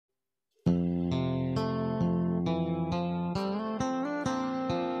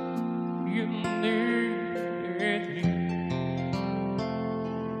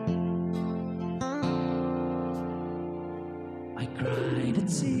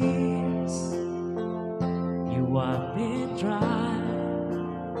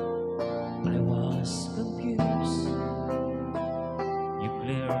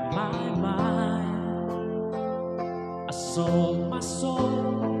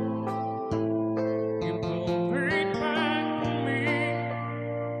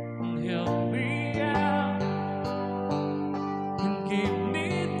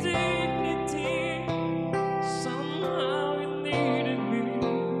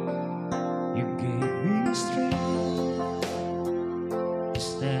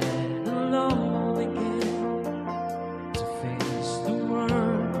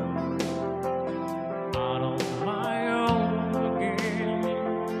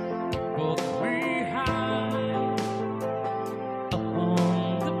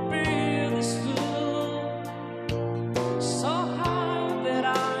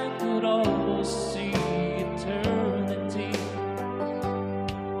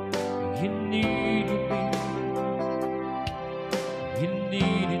You needed me. You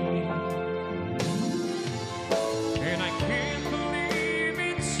needed me. And I can't believe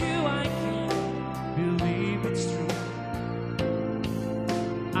it's you. I can't believe it's true.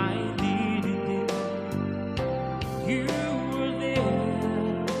 I needed you. You were there.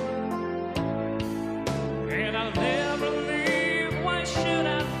 And I'll never leave. Why should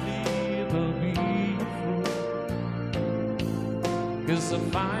I leave or be a fool? 'Cause I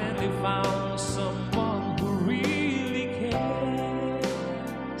finally found someone who really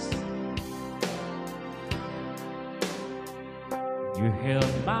cares. You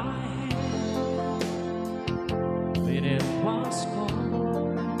held my